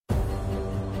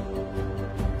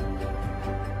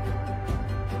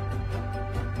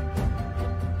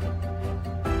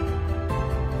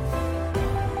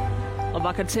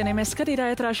Labvakar, cienījamies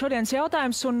skatītāji, ētrā šodienas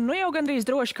jautājums, un nu jau gandrīz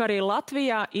droši, ka arī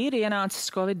Latvijā ir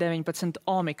ienācis Covid-19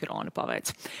 omikrona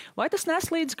paveids. Vai tas nes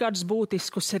līdz kādus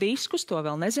būtiskus riskus, to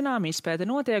vēl nezinām, izpēte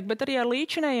notiek, bet arī ar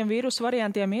līdzinējiem vīrusu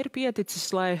variantiem ir pieticis,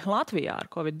 lai Latvijā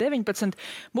ar Covid-19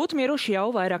 būtu miruši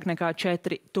jau vairāk nekā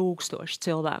 4000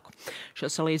 cilvēku. Šo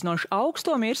salīdzinoši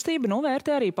augsto mirstību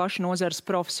novērtē arī paši nozares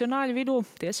profesionāļu vidū,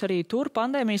 ties arī tur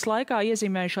pandēmijas laikā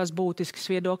iezīmējušās būtiskas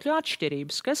viedokļu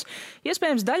atšķirības, kas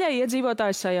iespējams daļai iedzīvotājs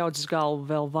sajaucas galvu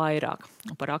vēl vairāk.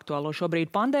 Par aktuālo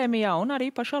šobrīd pandēmijā un arī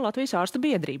pašā Latvijas ārstu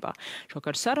biedrībā.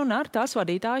 Šokar saruna ar tās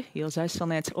vadītāju Ilzi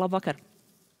Aizsilnieci. Labvakar!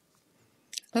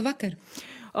 Labvakar!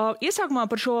 Iesākumā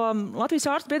par šo Latvijas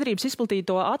ārstu biedrības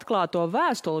izplatīto atklāto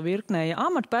vēstuli virknēja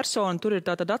amatpersonu. Tur ir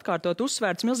tātad atkārtot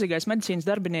uzsvērts milzīgais medicīnas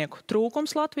darbinieku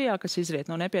trūkums Latvijā, kas izriet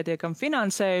no nepietiekama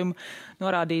finansējuma.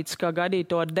 Norādīts, ka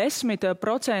gaidīto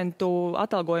 10%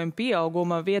 atalgojuma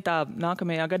pieauguma vietā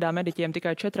nākamajā gadā mediķiem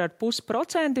tikai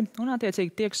 4,5% un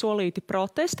attiecīgi tiek solīti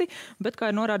protesti, bet, kā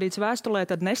ir norādīts vēstulē,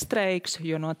 tad nestreiks,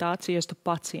 jo no tā ciestu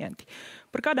pacienti.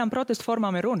 Par kādām protestu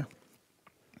formām ir runa?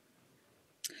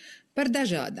 Par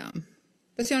dažādām.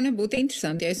 Tas jau nebūtu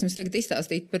interesanti, ja es jums tagad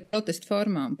izstāstītu par protestu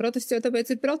formām. Protests jau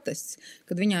tāpēc ir protests,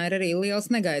 kad viņā ir arī liels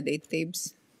negaidītības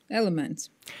elements.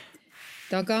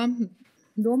 Tā kā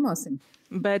domāsim.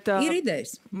 Ir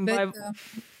idejas.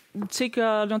 Cik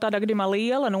tādā gadījumā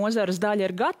liela nozares daļa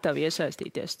ir gatava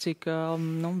iesaistīties? Cik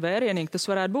vērienīgi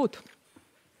tas varētu būt?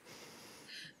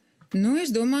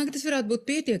 Es domāju, ka tas varētu būt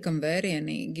pietiekami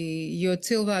vērienīgi, jo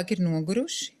cilvēki ir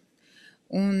noguruši.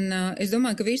 Un es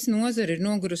domāju, ka visa nozara ir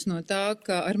nogurusi no tā,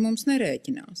 ka ar mums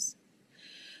nerēķinās.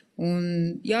 Un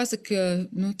jāsaka,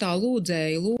 tā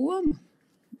lūdzēja loma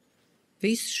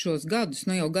visus šos gadus,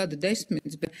 jau gadu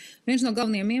desmitus, bet viens no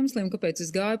galvenajiem iemesliem, kāpēc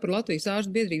es gāju par Latvijas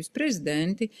ārstu biedrības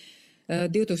prezidenti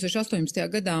 2018.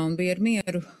 gadā un bija ar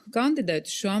mieru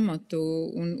kandidēt uz šo amatu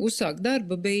un uzsākt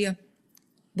darbu, bija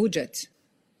budžets.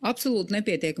 Absolūti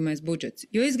nepietiekamais budžets,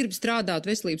 jo es gribu strādāt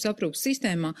veselības aprūpas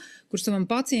sistēmā, kur savam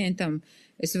pacientam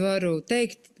es varu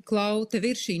teikt, Klau, tev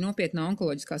ir šī nopietnā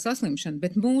onkoloģiskā saslimšana,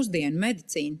 bet mūsdienu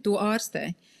medicīna to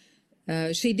ārstē.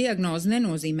 Šī diagnoze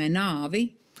nenozīmē nāvi,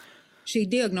 šī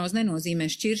diagnoze nenozīmē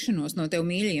šķiršanos no tev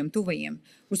mīļajiem tuvajiem.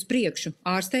 Uz priekšu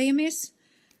ārstējamies,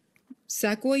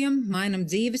 sekojam, mainam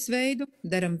dzīvesveidu,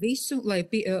 daram visu, lai,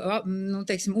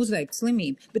 uzveiktu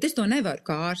slimību. Bet es to nevaru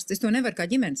kā ārsts, es to nevaru kā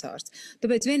ģimenes ārsts.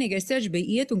 Tāpēc vienīgais ceļš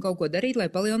bija iet un kaut ko darīt, lai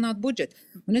palielinātu budžetu.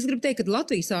 Un es gribu teikt, ka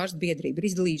Latvijas ārstu biedrība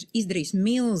ir izdarījusi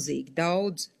milzīgi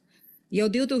daudz. Jau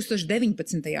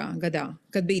 2019. gadā,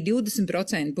 kad bija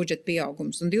 20% budžeta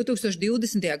pieaugums, un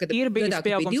 2020. gadā ir bijis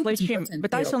pieaugums līdz šim.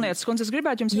 Bet Aizsilnieces kundze, es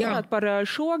gribētu jums jautāt par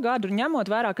šo gadu, ņemot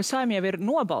vērā, ka Saeima jau ir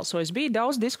nobalsojis. Bija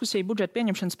daudz diskusiju budžeta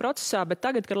pieņemšanas procesā, bet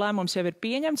tagad, kad lēmums jau ir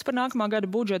pieņemts par nākamā gada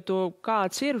budžetu,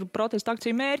 kāds ir protesta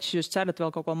akciju mērķis? Jūs cerat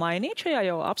vēl kaut ko mainīt šajā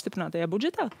jau apstiprinātajā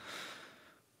budžetā?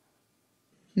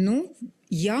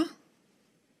 Ja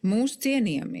mūsu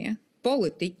cienījamie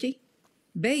politiķi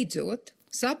beidzot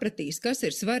sapratīs, kas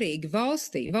ir svarīgi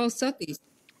valstī, valsts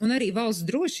attīstībai un arī valsts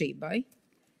drošībai,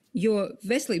 jo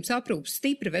veselības aprūpe,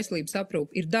 stipra veselības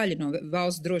aprūpe ir daļa no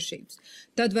valsts drošības,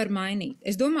 tad var mainīt.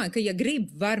 Es domāju, ka ja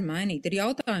grib, var mainīt. Ir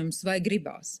jautājums, vai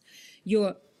gribās.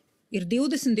 Jo ir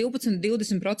 20, 12,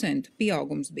 20%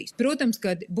 pieaugums bijis. Protams,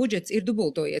 ka budžets ir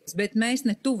dubultojies, bet mēs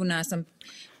neesam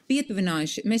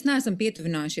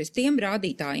pietuvinājušies tiem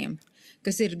rādītājiem,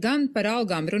 kas ir gan par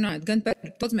algām runājot, gan par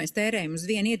to, mēs tērējam uz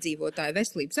vienu iedzīvotāju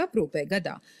veselības aprūpē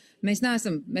gadā. Mēs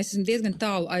esam diezgan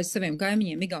tālu aiz saviem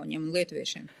kaimiņiem, Igauniem un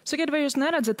Lietuviešiem. Sakiet, vai jūs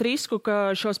neredzat risku,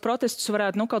 ka šos protestus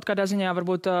varētu kaut kādā ziņā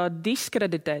varbūt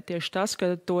diskreditēt tieši tas,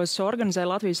 ka tos organizē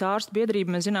Latvijas ārstu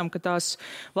biedrība? Mēs zinām, ka tās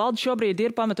valdes šobrīd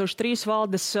ir pametuši 3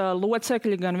 valdes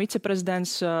locekļi, gan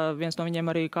viceprezidents, viens no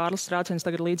viņiem arī Kārlis Strācens,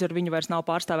 tagad līdz ar viņu vairs nav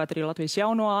pārstāvēt arī Latvijas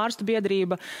jauno ārstu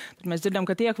biedrība. Tad mēs dzirdam,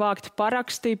 ka tiek vākti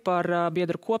paraksti par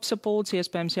biedru kopsapulci,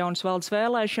 iespējams jaunas valdes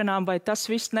vēlēšanām, vai tas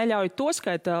viss neļauj to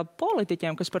skaita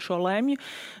politiķiem, kas par šo lēmju,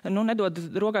 nedod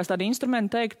rokās tādu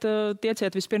instrumentu teikt,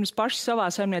 tieciet vispirms paši savā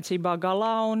saimniecībā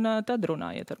galā un tad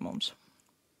runājiet ar mums.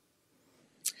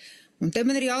 Un te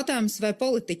man ir jautājums, vai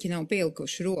politiķi nav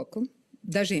pielikuši roku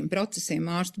dažiem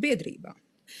procesiem ārstu biedrībā.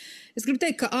 Es gribu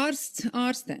teikt, ka ārsts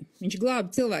ārstē. Viņš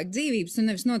glābi cilvēku dzīvības un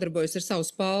nevis nodarbojas ar savu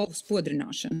spalvu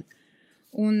spodrināšanu.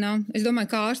 Un es domāju,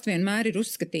 ka ārsti vienmēr ir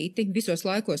uzskatīti visos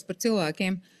laikos par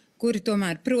cilvēkiem, kuri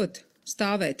tomēr prot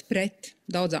stāvēt pret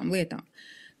daudzām lietām.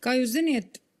 Kā jūs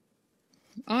ziniet,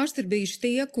 ārsti ir bijuši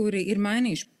tie, kuri ir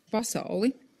mainījuši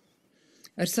pasauli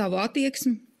ar savu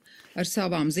attieksmi, ar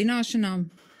savām zināšanām,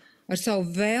 ar savu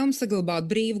vēlmu saglabāt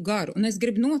brīvu garu. Un es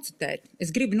gribu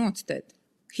nocitēt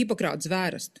Hipokrata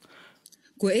zvērestu,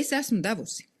 ko es esmu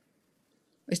devusi.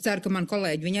 Es ceru, ka mani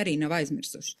kolēģi viņi arī nav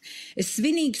aizmirsuši. Es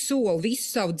svinīgi solu visu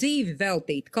savu dzīvi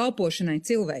veltīt kalpošanai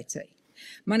cilvēcei.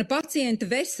 Mana pacienta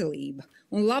veselība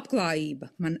un labklājība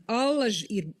man allaž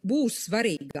būs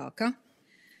svarīgāka.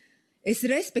 Es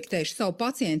respektēšu savu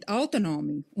pacientu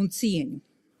autonomiju un cieņu.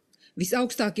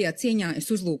 Visaugstākajā cieņā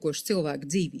es uzlūkošu cilvēku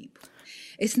dzīvību.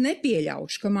 Es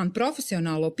nepieļaušu, ka man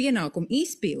profesionālo pienākumu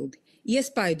izpildi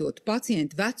iespaidotu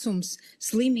pacientu vecums,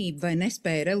 slimība vai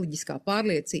nespēja reliģiskā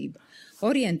pārliecība,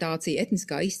 orientācija,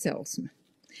 etniskā izcelsme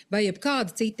vai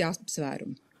jebkāda cita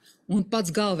apsvēruma. Un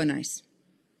pats galvenais.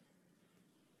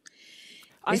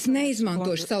 Es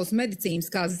neizmantošu savus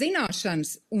medicīniskās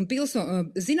zināšanas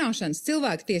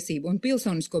cilvēktiesību un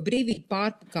pilsonisko brīvību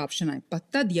pārkāpšanai, pat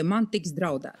tad, ja man tiks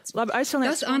draudēts. Labi,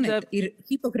 Tas, Aneta, ir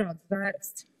Hipokrates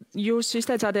vērsts. Jūs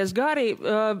izteicāties gari.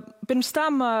 Pirms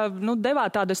tam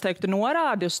devāt tādu, es teiktu,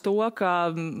 norādi uz to,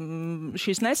 ka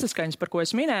šīs nesaskaņas, par ko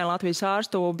es minēju Latvijas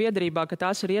ārstu biedrībā, ka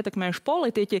tās ir ietekmējuši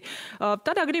politiķi.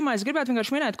 Tādā gadījumā es gribētu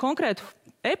vienkārši minēt konkrētu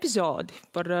epizodi,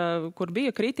 kur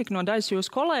bija kritika no daļas jūsu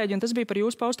kolēģi, un tas bija par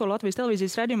jūsu pausto Latvijas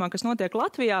televīzijas raidījumā, kas notiek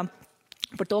Latvijā.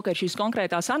 Par to, ka ir šīs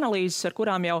konkrētās analīzes, ar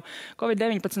kurām jau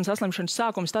Covid-19 saslimšanas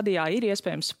sākuma stadijā ir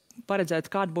iespējams paredzēt,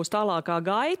 kāda būs tālākā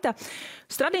gaita.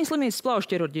 Stradīņas slimnīcas plaušu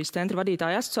ķirurģijas centra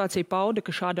vadītāja asociācija pauda,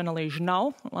 ka šāda analīža nav.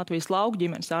 Latvijas lauku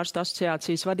ģimenes ārstu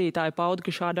asociācijas vadītāja pauda,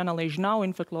 ka šāda analīža nav.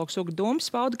 Infektologs Uga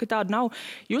Dumbis pauda, ka tāda nav.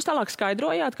 Jūs tālāk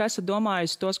skaidrojāt, ka esat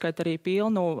domājis to skait arī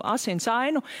pilnu asins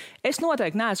ainu. Es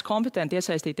noteikti neesmu kompetenti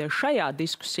iesaistīties šajā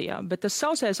diskusijā, bet tas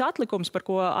sausais atlikums, par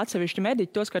ko atsevišķi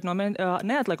mediķi, to skait no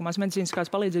neatliekamās medicīniskās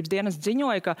palīdzības dienas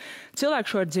ziņoja, ka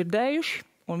cilvēki šo ir dzirdējuši,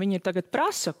 un viņi ir tagad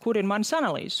prasa, kur ir manas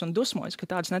analīzes, un dusmojas, ka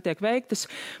tādas netiek veiktas.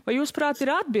 Vai jūs, prāt, ir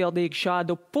atbildīgi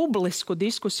šādu publisku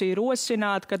diskusiju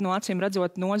rosināt, kad no acīm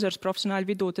redzot nozares profesionāļu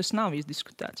vidū tas nav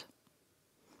izdiskutēts?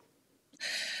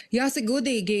 Jāsaka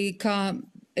godīgi, ka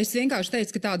es vienkārši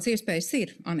teicu, ka tādas iespējas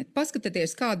ir. Aneta,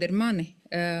 paskatieties, kāda ir mani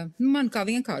kā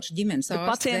vienkārši ģimenes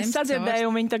ārsts. Pacients sadzirdēja,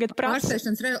 un viņi tagad prasa.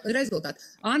 Ārstēšanas rezultāti.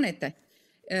 Anete,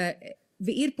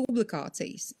 ir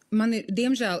publikācijas. Man ir,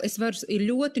 diemžēl, ir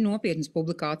ļoti nopietnas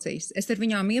publikācijas. Es ar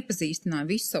viņām iepazīstināju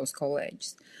visus savus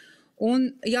kolēģus. Un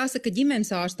jāsaka,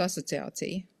 ģimenes ārstu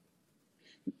asociācija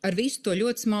ar visu to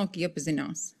ļoti smalki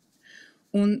iepazinās.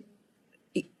 Un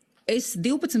es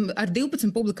ar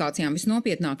 12 publikācijām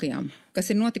visnopietnākajām, kas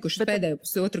ir notikušas pēdējo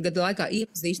pusotru gadu laikā,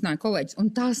 iepazīstināju kolēģis. Un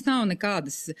tās nav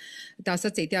nekādas, tā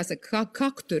sacīt, jāsaka,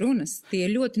 kaktu runas. Tie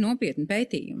ir ļoti nopietni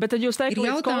pētījumi. Bet tad jūs teikt,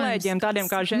 līdz kolēģiem tādiem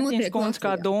kā Žentiņas kundze,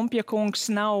 kā Dumpja kungs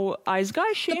nav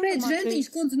aizgājuši? Tāpēc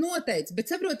Žentiņas kundze noteica,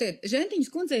 bet saprotiet,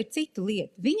 Žentiņas kundze ir cita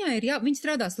lieta. Viņa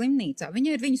strādā slimnīcā, viņa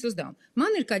ir viņas uzdevumi.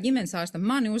 Man ir kā ģimenes ārstam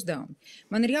mani uzdevumi.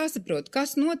 Man ir jāsaprot,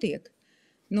 kas notiek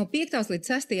no 5. līdz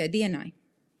 6. dienai.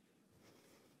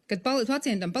 Kad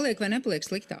pacientam paliek vai nepaliek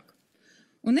sliktāk.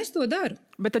 Un es to daru.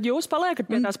 Bet tad jūs paliekat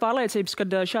pie tās pārliecības, ka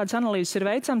šādas analīzes ir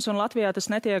veicams un Latvijā tas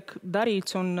netiek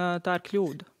darīts un tā ir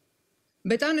kļūda?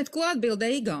 Bet, Aneta, ko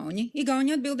atbildēja Igauņi?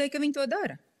 Igauņi atbildēja, ka viņi to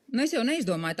dara. Nu, es jau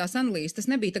neizdomāju tās analīzes, tas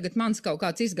nebija tagad mans kaut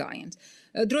kāds izgājiens.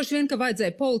 Droši vien, ka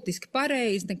vajadzēja politiski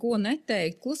pareizi, neko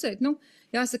neteikt, klusēt. Nu,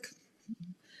 jāsaka,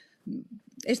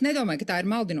 es nedomāju, ka tā ir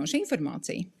maldinoša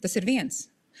informācija. Tas ir viens.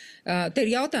 Te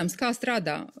ir jautājums, kā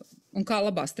strādā un kā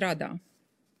labā strādā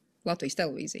Latvijas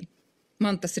televīzija.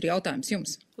 Man tas ir jautājums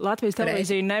jums. Latvijas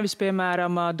televīzija nevis,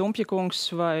 piemēram, Dumpja kungs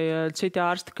vai citi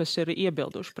ārsti, kas ir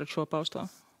iebilduši pret šo pausto?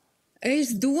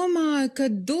 Es domāju,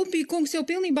 ka Dumpja kungs jau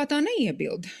pilnībā tā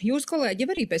neiebild. Jūs kolēģi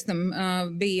arī pēc tam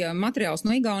bija materiāls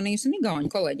no Igaunijas un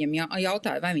Igauņu kolēģiem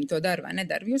jautāja, vai viņi to dara vai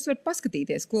nedara. Jūs varat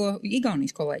paskatīties, ko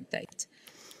Igaunijas kolēģi teica.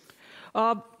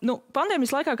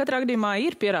 Pandēmijas laikā katrā gadījumā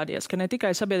ir pierādījies, ka ne tikai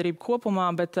sabiedrība kopumā,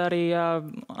 bet arī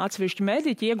atsevišķi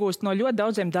mediķi iegūst no ļoti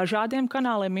daudziem dažādiem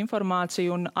kanāliem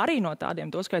informāciju un arī no tādiem,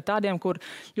 toskai tādiem, kur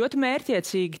ļoti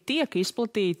mērķiecīgi tiek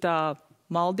izplatīta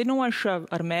maldinoša,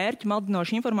 ar mērķi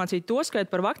maldinoša informācija,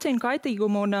 toskait par vakcīnu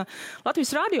kaitīgumu. Un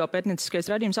Latvijas radio pētnieciskais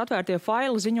raidījums Atvērtie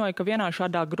faili ziņoja, ka vienā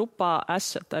šādā grupā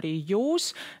esat arī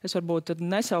jūs. Es varbūt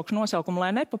nesaukšu nosaukumu,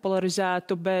 lai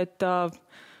nepopularizētu, bet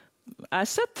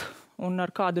esat un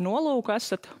ar kādu nolūku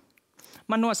esat?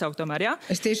 Man nosaukt tomēr, jā?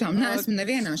 Es tiešām neesmu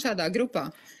nevienā šādā grupā.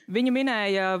 Viņa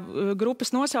minēja grupas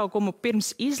nosaukumu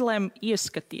Pirms izlem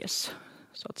ieskaties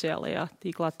sociālajā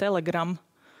tīklā Telegram.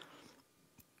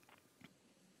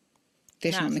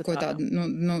 Tiešām neko tādu,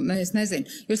 es nezinu.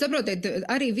 Jūs saprotiet,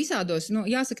 arī visādos,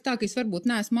 jāsaka tā, ka es varbūt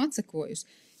neesmu atsekojusi.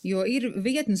 Jo ir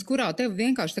vietnes, kurā tev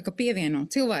vienkārši tā kā pievieno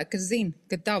cilvēki, kas zina,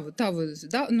 ka tavu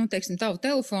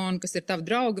telefonu, kas ir tavu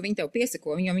draugi, viņi tev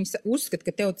piesako, jo viņi uzskata,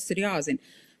 ka tev tas ir jāzina.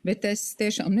 Bet es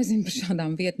tiešām nezinu par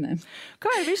šādām vietnēm.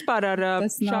 Kā ir vispār ar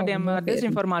šādiem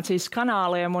dezinformācijas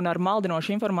kanāliem un ar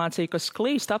maldinošu informāciju, kas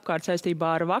klīst apkārt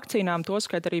saistībā ar vakcīnām,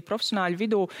 toskait arī profesionāļu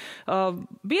vidū,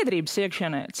 biedrības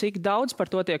iekšienē? Cik daudz par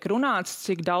to tiek runāts,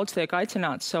 cik daudz tiek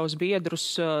aicināts savus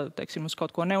biedrus, teiksim, uz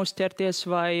kaut ko neuzķerties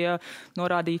vai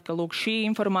norādīt, ka lūk šī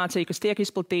informācija, kas tiek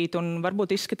izplatīta un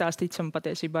varbūt izskatās ticama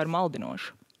patiesībā ir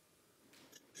maldinoša?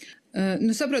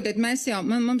 Saprotiet,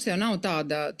 mums jau nav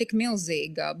tāda tik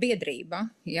milzīga biedrība,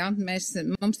 ja?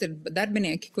 Mums ir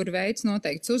darbinieki, kur veic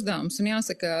noteikts uzdevums, un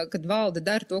jāsaka, kad valde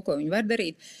dara to, ko viņi var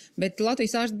darīt, bet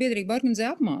Latvijas ārstu biedrība organizē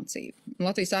apmācību.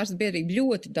 Latvijas ārstu biedrība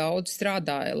ļoti daudz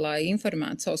strādāja, lai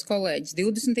informētu savus kolēģus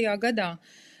 20. gadā.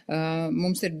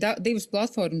 Mums ir divas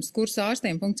platformas, kurs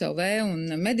ārstiem.lv un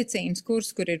medicīnas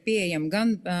kurs, kur ir pieejama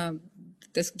gan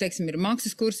tas, teiksim, ir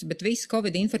maksas kursi, bet visa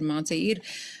Covid informācija ir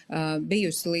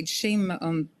bijusi līdz šim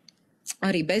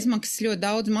arī bezmaksas. Ļoti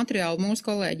daudz materiālu mūsu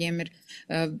kolēģiem ir.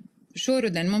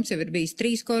 Šoruden mums jau ir bijis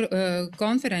 3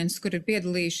 konferences, kur ir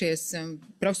piedalījušies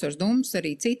profesors Dums,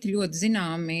 arī citi ļoti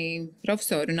zināmi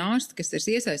profesori un ārsti, kas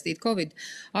ir iesaistīti Covid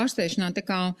ārstēšanā. Tā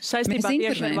kā saistībā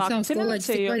tieši ar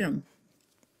vakcināciju?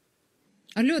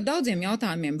 Ar ļoti daudziem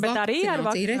jautājumiem. Bet arī ar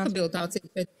vakcināciju?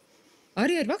 Rehabilitāciju.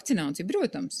 Arī ar vakcināciju,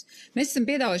 protams. Mēs esam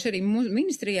piedāvājuši arī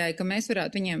ministrijai, ka mēs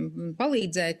varētu viņiem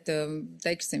palīdzēt,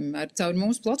 teiksim, caur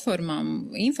mūsu platformām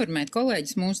informēt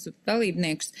kolēģis, mūsu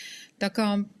dalībniekus. Tā kā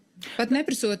pat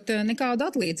neprasot nekādu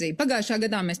atlīdzību. Pagājušā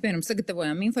gadā mēs, piemēram,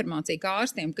 sagatavojām informāciju kā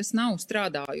ārstiem, kas nav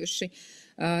strādājuši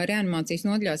reanimācijas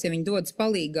nodaļās, ja viņi dodas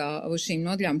palīgā uz šīm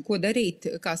nodaļām, ko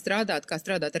darīt, kā strādāt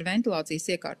ar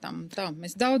ventilācijas iekārtām. Tā,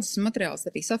 mēs daudz materiālus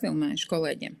arī safilmējuši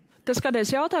kolēģiem. Tas, kādēļ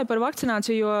jautāju par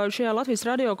vakcināciju, jo šajā Latvijas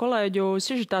radio kolēģu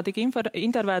sižetā tika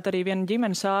intervēta arī viena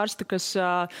ģimenes ārste, kas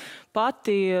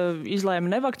pati izlēma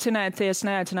nevakcinēties,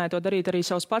 neaicināja to darīt arī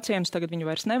savus pacientus. Tagad viņi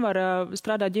vairs nevar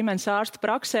strādāt ģimenes ārsta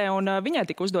praksē, un viņai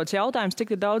tika uzdots jautājums,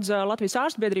 cik daudz Latvijas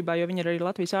ārstu biedrībā, jo viņa ir arī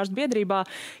Latvijas ārstu biedrībā,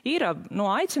 ir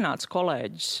aicināts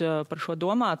kolēģis par šo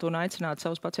domāt un aicināt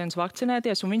savus pacientus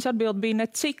vakcinēties, un viņas atbild bija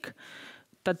necik.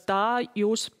 Tad tā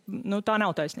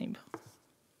nav taisnība.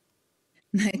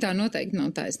 Nē, tā noteikti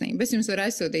nav taisnība. Es jums varu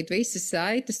aizsūtīt visas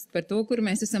saites par to, kur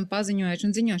mēs esam paziņojuši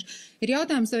un ziņojuši. Ir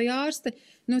jautājums, vai ārste,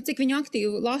 cik viņi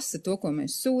aktīvi lasa to, ko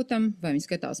mēs sūtam, vai viņi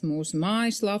skatās mūsu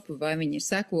mājaslapu, vai viņi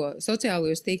seko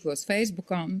sociālajos tīklos,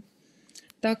 Facebookā.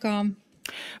 Tā kā...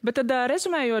 Bet tad,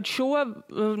 rezumējot šo,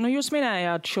 jūs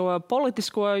minējāt šo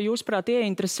politisko, jūsuprāt,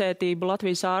 ieinteresētību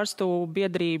Latvijas ārstu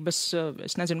biedrības,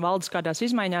 valdes kādās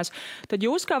izmaiņās, tad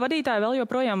jūs kā vadītāji vēl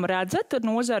joprojām redzat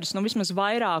nozares, vismaz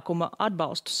vairākuma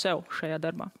atbalstu sev šajā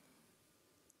darbā?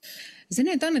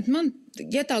 Ziniet, Anet, man,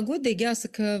 ja tā godīgi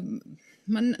jāsaka,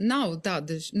 man nav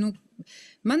tāda,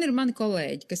 man ir mani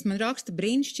kolēģi, kas man raksta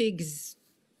brīnišķīgas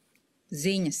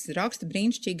ziņas, raksta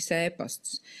brīnišķīgas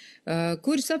ēpastus,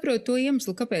 kuri saprot to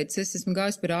iemeslu, kāpēc es esmu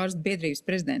gājis par ārstu biedrības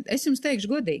prezidentu. Es jums teikšu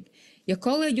godīgi, ja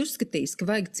kolēģi uzskatīs, ka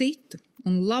vajag citu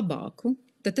un labāku,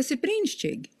 tad tas ir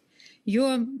brīnišķīgi,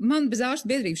 jo man bez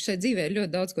ārstu biedrības šai dzīvē ir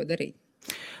ļoti daudz ko darīt.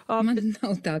 Man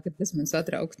nav tā, ka tas man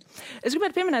satrauktu. Es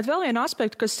gribētu pieminēt vēl vienu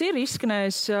aspektu, kas ir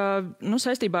izskanējis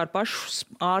saistībā ar pašu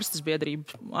ārstas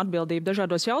biedrību atbildību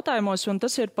dažādos jautājumos, un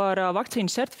tas ir par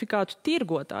vakcīnu certifikātu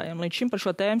tirgotājiem. Līdz šim par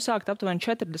šo tēmu sākt aptuveni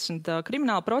 40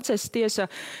 krimināla procesa tiesa.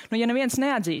 Ja neviens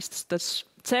neatzīstas, tas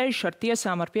ceļš ar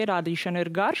tiesām, ar pierādīšanu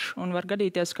ir garš, un var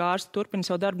gadīties, ka ārsti turpina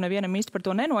savu darbu nevienam īsti par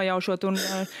to nenojaušot. Un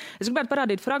es gribētu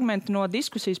parādīt fragmentu no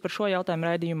diskusijas par šo jautājumu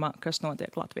raidījumā, kas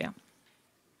notiek Latvijā.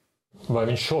 Vai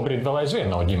viņš šobrīd vēl aizvien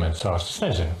nav ģimenes ārsts? Es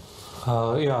nezinu.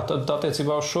 Jā, tad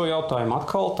attiecībā uz šo jautājumu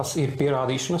atkal tas ir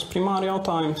pierādīšanas primāri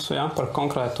jautājums, par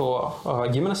konkrēto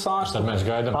ģimenes ārstu. Tad mēs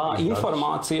gaidām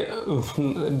informācija,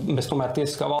 mēs tomēr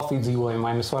tiesiskā valstī dzīvojam,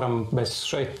 vai mēs varam bez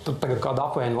šeit tagad kādu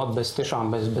apvainot, bez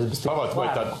vai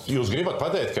tad jūs gribat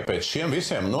pateikt, ka pēc šiem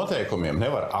visiem noteikumiem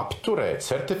nevar apturēt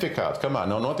certifikātu, kamēr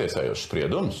nav notiesājošs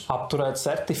spriedums? Apturēt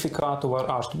certifikātu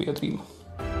var ārstu biedrību.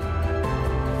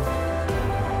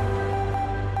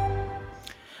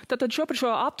 Tātad par šo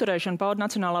apturēšanu pauda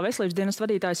Nacionālā veselības dienesta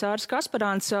vadītājs ārsts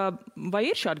Kasparāns. Vai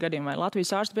ir šādi gadījumi, vai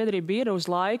Latvijas ārstu biedrība ir uz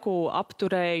laiku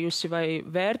apturējusi vai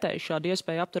vērtējusi šādu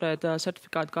iespēju apturēt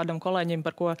certifikātu kādam kolēģim,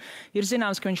 par ko ir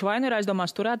zināms, ka viņš vai nu ir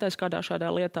aizdomās turētais kādā šādā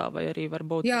lietā, vai arī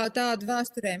varbūt... Jā, tādu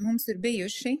vēsturē mums ir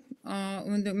bijuši,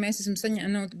 un mēs esam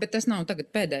saņēmuši, bet tas nav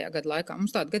tagad pēdējā gada laikā.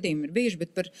 Mums tādi gadījumi ir bijuši,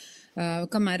 bet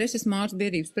kamēr es esmu ārstu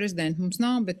biedrības prezidents, mums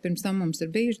nav, bet pirms tam mums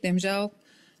ir bijuši, diemžēl.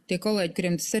 Tie kolēģi,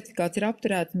 kuriem tas certifikāts ir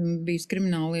apturēts, bijusi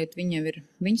krimināla lieta, viņi jau ir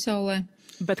viņa saulē.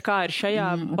 Bet kā ir šajā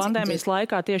pandēmijas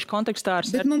laikā tieši kontekstā ar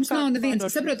certifikātu? Bet mums nav neviens,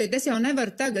 saprotiet, es jau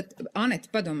nevaru tagad,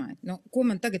 Aneti, padomājiet, ko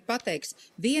man tagad pateiks.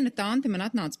 Viena tante man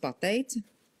atnāca pateica,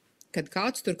 kad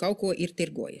kāds tur kaut ko ir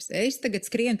tirgojies. Es tagad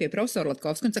skrienu pie profesora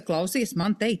Latkovska un saku, klausies,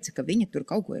 man teica, ka viņa tur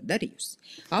kaut ko ir darījusi.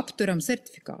 Apturam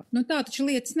certifikātu. Nu, tā taču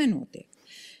lietas nenotiek.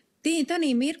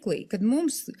 Tanī mirklī, kad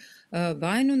mums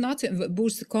vai nu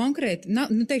būs konkrēti,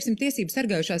 nu, teiksim, tiesības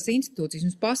sargājušās institūcijas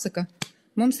mums pasaka,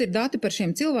 mums ir dati par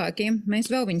šiem cilvēkiem,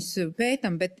 mēs vēl viņus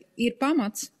pētam, bet ir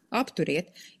pamats apturiet,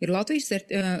 ir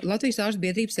Latvijas ārstu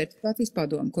biedrības certifikācijas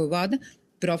padome, ko vada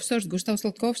profesors Gustavs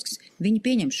Latkovskis. Viņi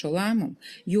pieņem šo lēmumu,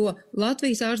 jo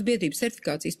Latvijas ārstu biedrības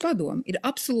certifikācijas padome ir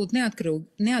absolūti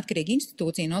neatkarīga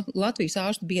institūcija no Latvijas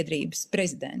ārstu biedrības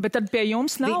prezidenta. Bet tad pie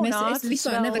jums nav nācis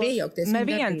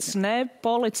neviens, ne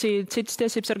policija, citas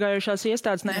tiesības sargājušās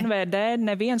iestādes, ne NVD,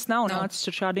 neviens nav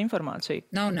nācis ar šādu informāciju.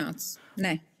 Nav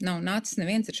nācis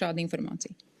neviens ar šādu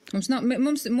informāciju.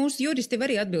 Mūsu juristi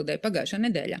arī atbildēja pagājušā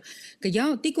nedēļā, ka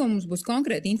tikko mums būs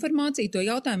konkrēta informācija, to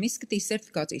jautājumu izskatīs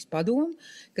certifikācijas padomu,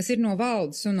 kas ir no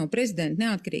valdes un no prezidenta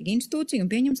neatkarīga institūcija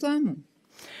un pieņems lēmumu.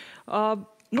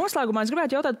 Noslēgumā es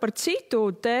gribētu jautāt par citu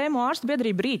tēmu. Ārstu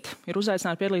biedrība rīt ir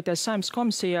uzaicināta piedalīties Saeimas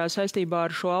komisijā saistībā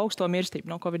ar šo augsto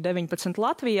mirstību no Covid-19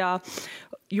 Latvijā.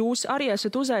 Jūs arī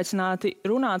esat uzaicināti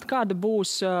runāt, kāda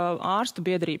būs ārstu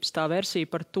biedrības tā versija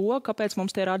par to, kāpēc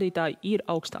mums tie rādītāji ir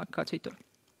augstāki kā citur.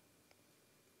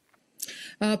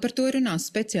 Par to runās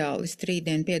speciālisti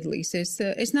rītdien piedalīsies.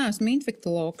 Es neesmu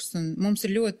infektologs un mums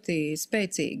ir ļoti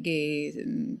spēcīgi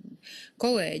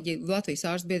kolēģi Latvijas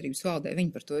ārstu biedrības valdē,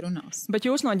 viņi par to runās. Bet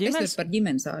jūs no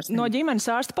ģimenes ārstiem. No ģimenes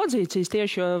ārsta pozīcijas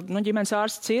tieši, jo ģimenes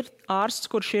ārsts ir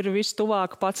ārsts, kurš ir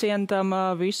vistuvāk pacientam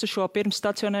visu šo pirms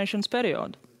stacionēšanas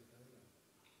periodu.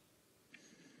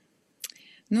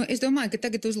 Es domāju, ka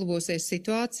tagad uzlabosies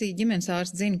situācija. Ģimenes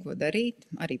ārsts zina, ko darīt,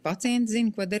 arī pacienti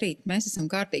zina, ko darīt. Mēs esam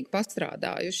kārtīgi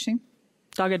pastrādājuši.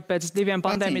 Tagad pēc 2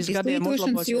 pandēmijas gadiem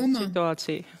uzlabosies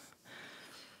situācija.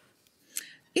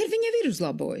 Viņa jau ir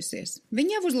uzlabojusies.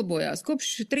 Viņa jau uzlabojās.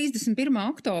 Kopš 31.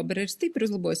 oktobra ir stipri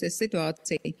uzlabojusies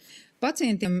situācija.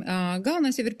 Pacientiem,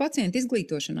 galvenais jau ir pacienta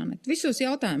izglītošana, visos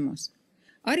jautājumos.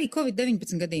 Arī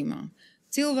Covid-19 gadījumā.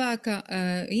 Cilvēka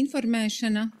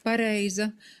informēšana, pareiza,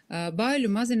 baiļu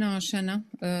mazināšana,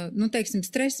 teiksim,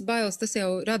 stresa bailes, tas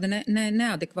jau rada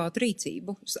neadekvātu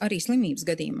rīcību, arī slimības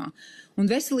gadījumā. Un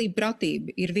veselība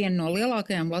pratība ir viena no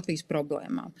lielākajām Latvijas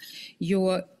problēmām,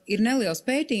 jo ir neliels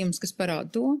pētījums, kas parāda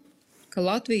to, ka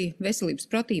Latvija veselības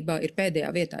pratībā ir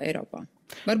pēdējā vietā Eiropā.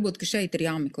 Varbūt, ka šeit ir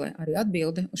jāmeklē arī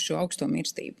atbilde uz šo augsto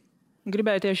mirstību.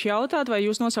 Gribēju tieši jautāt, vai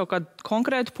jūs nosaukt kādu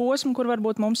konkrētu posmu, kur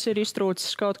varbūt mums ir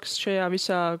iztrūcis kaut kas šajā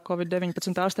visā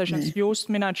Covid-19 ārstēšanas? Jūs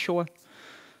minēt šo.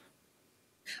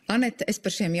 Anete, es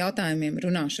par šiem jautājumiem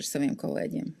runāšu ar saviem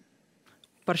kolēģiem.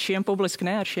 Par šiem publiski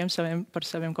ne, par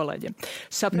saviem kolēģiem.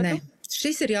 Sapratu? Nē,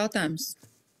 šis ir jautājums,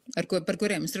 par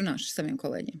kuriem es runāšu ar saviem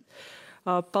kolēģiem.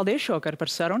 Paldies šovakar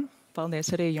par sarunu. Paldies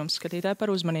arī jums, skatītāji,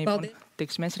 par uzmanību. Paldies.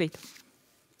 Tiksimies rīt.